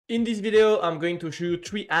In this video, I'm going to show you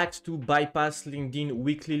 3 hacks to bypass LinkedIn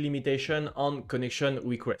weekly limitation on connection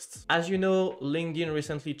requests. As you know, LinkedIn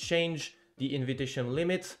recently changed the invitation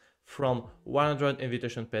limit from 100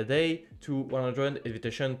 invitations per day to 100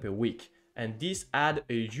 invitations per week. And this had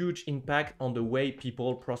a huge impact on the way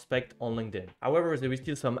people prospect on LinkedIn. However, there is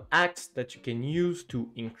still some hacks that you can use to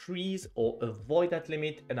increase or avoid that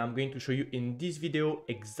limit. And I'm going to show you in this video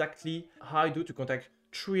exactly how I do to contact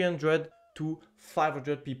 300 to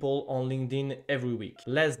 500 people on LinkedIn every week.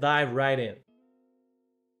 Let's dive right in.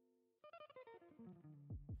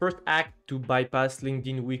 First hack to bypass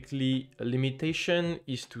LinkedIn weekly limitation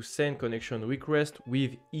is to send connection requests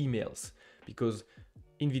with emails, because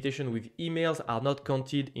invitations with emails are not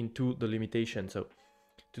counted into the limitation. So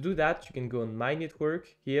to do that, you can go on My Network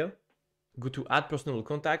here, go to Add Personal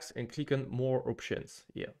Contacts and click on More Options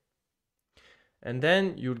here. And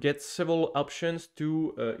then you'll get several options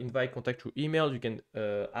to invite contact through email. You can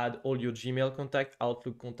add all your Gmail contact,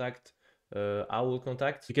 Outlook contact, Owl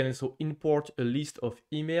contact. You can also import a list of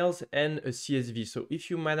emails and a CSV. So if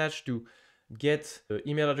you manage to get the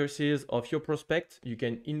email addresses of your prospect, you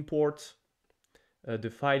can import the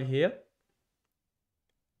file here.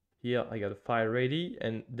 Here I got a file ready,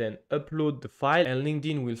 and then upload the file, and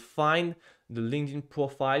LinkedIn will find the LinkedIn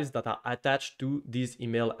profiles that are attached to these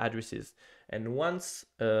email addresses. And once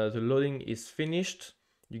the loading is finished,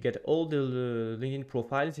 you get all the LinkedIn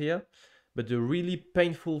profiles here. But the really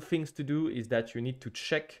painful things to do is that you need to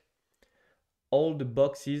check all the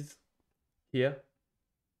boxes here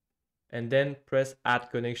and then press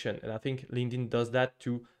Add Connection. And I think LinkedIn does that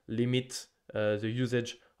to limit the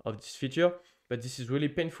usage of this feature. But this is really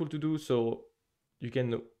painful to do, so you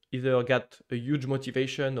can either get a huge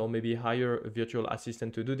motivation or maybe hire a virtual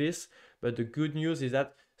assistant to do this. But the good news is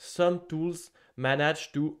that some tools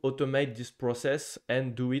manage to automate this process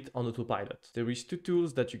and do it on autopilot. There is 2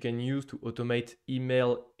 tools that you can use to automate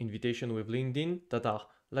email invitation with LinkedIn that are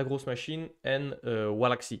La Grosse Machine and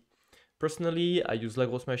Wallaxy. Personally, I use La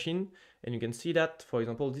Grosse Machine, and you can see that, for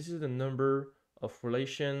example, this is the number of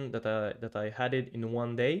relation that I added in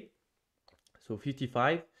one day. So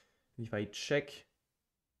 55. If I check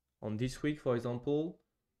on this week, for example,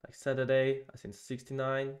 like Saturday, I sent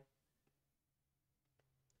 69.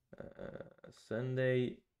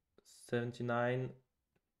 Sunday, 79.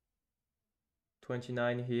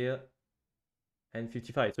 29 here, and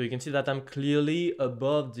 55. So you can see that I'm clearly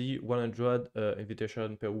above the 100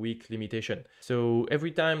 invitation per week limitation. So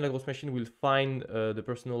every time La Grosse Machine will find the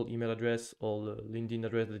personal email address or the LinkedIn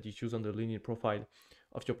address that you choose on the LinkedIn profile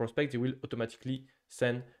of your prospect, it will automatically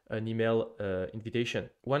send an email invitation.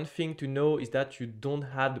 One thing to know is that you don't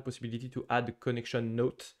have the possibility to add a connection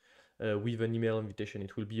note with an email invitation.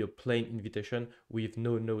 It will be a plain invitation with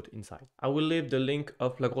no note inside. I will leave the link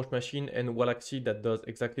of La Grosse Machine and Wallaxy that does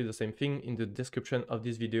exactly the same thing in the description of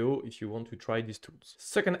this video if you want to try these tools.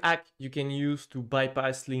 Second hack you can use to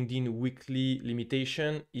bypass LinkedIn weekly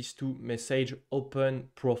limitation is to message open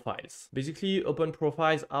profiles. Basically, open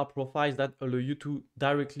profiles are profiles that allow you to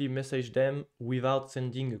directly message them without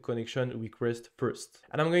sending a connection request first.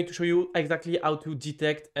 And I'm going to show you exactly how to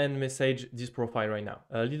detect and message this profile right now.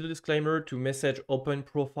 A little disclaimer: to message open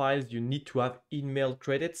profiles, you need to have email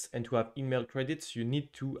credits, and to have email credits, you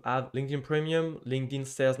need to have LinkedIn Premium, LinkedIn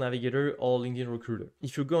Sales Navigator, or LinkedIn Recruiter.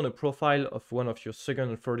 If you go on a profile of one of your second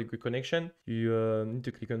and third degree connection, you need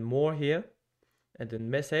to click on More here, and then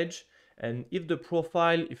Message. And if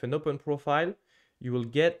an open profile, you will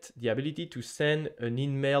get the ability to send an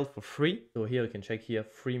email for free. So here you can check here,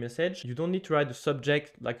 free message. You don't need to write the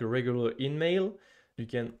subject like a regular email. You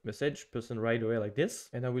can message person right away like this,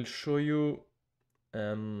 and I will show you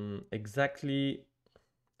exactly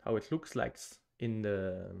how it looks like in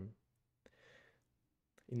the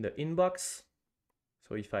inbox.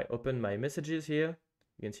 So if I open my messages here,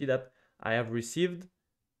 you can see that I have received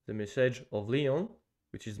the message of Leon,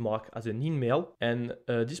 which is marked as an email, and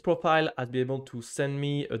this profile has been able to send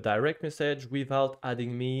me a direct message without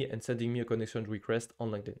adding me and sending me a connection request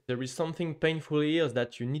on LinkedIn. There is something painful here, is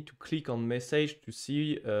that you need to click on message to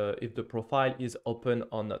see if the profile is open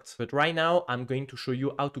or not. But right now I'm going to show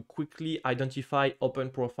you how to quickly identify open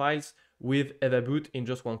profiles with EvaBoot in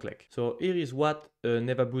just one click. So here is what an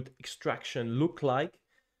EvaBoot extraction look like,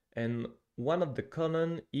 and one of the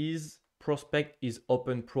common is prospect is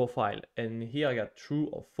open profile, and here I got true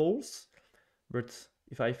or false. But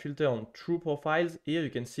if I filter on true profiles, here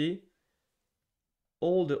you can see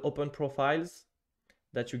all the open profiles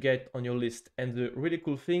that you get on your list. And the really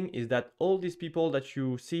cool thing is that all these people that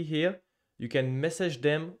you see here, you can message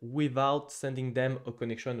them without sending them a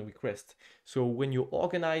connection request. So when you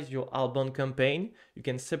organize your outbound campaign, you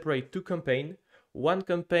can separate 2 campaigns. one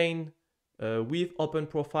campaign with open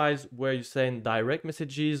profiles where you send direct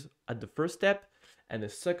messages at the first step, and a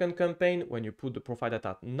second campaign when you put the profile that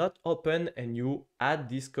are not open and you add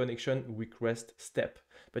this connection request step.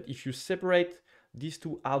 But if you separate these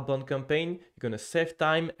two outbound campaigns, you're gonna save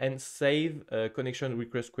time and save connection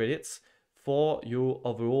request credits for your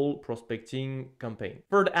overall prospecting campaign.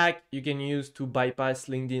 Third hack you can use to bypass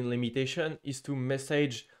LinkedIn limitation is to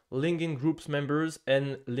message LinkedIn groups members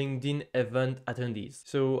and LinkedIn event attendees.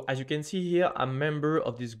 So as you can see here, I'm a member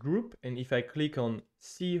of this group, and if I click on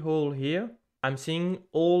see all here, I'm seeing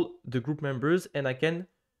all the group members and I can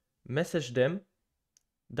message them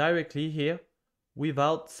directly here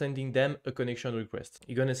without sending them a connection request.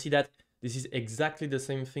 You're gonna see that this is exactly the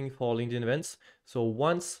same thing for LinkedIn events. So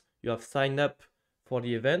once you have signed up for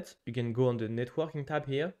the event, you can go on the networking tab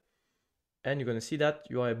here, and you're gonna see that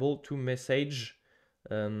you are able to message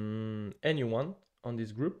anyone on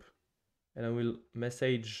this group. And I will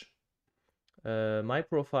message my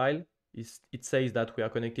profile. It says that we are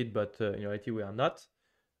connected, but in reality we are not.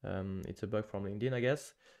 It's a bug from LinkedIn, I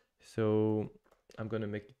guess. So I'm gonna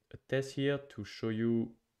make a test here to show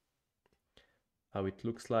you how it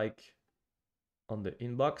looks like on the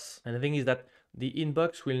inbox. And the thing is that the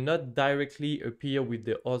inbox will not directly appear with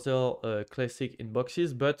the other classic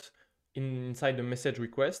inboxes, but inside the message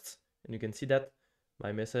requests, and you can see that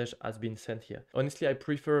my message has been sent here. Honestly, I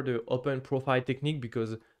prefer the open profile technique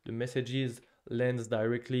because the messages lands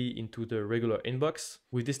directly into the regular inbox.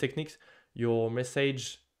 With this technique, your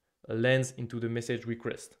message lands into the message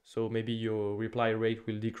request. So maybe your reply rate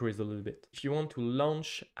will decrease a little bit. If you want to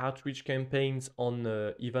launch outreach campaigns on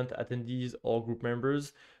event attendees or group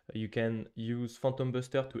members, you can use Phantom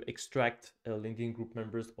Buster to extract LinkedIn group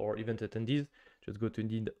members or event attendees. Just go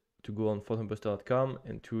go on phantombuster.com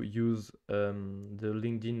and to use the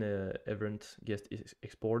LinkedIn event guest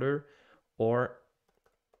exporter or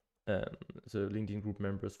the LinkedIn group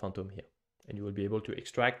members Phantom here. And you will be able to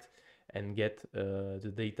extract and get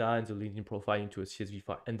the data and the LinkedIn profile into a CSV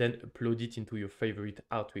file and then upload it into your favorite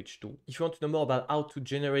outreach tool. If you want to know more about how to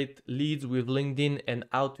generate leads with LinkedIn and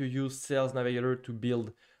how to use Sales Navigator to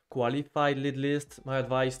build qualified lead lists, my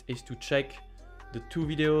advice is to check the 2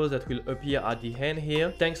 videos that will appear at the end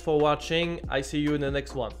here. Thanks for watching. I see you in the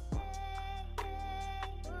next one.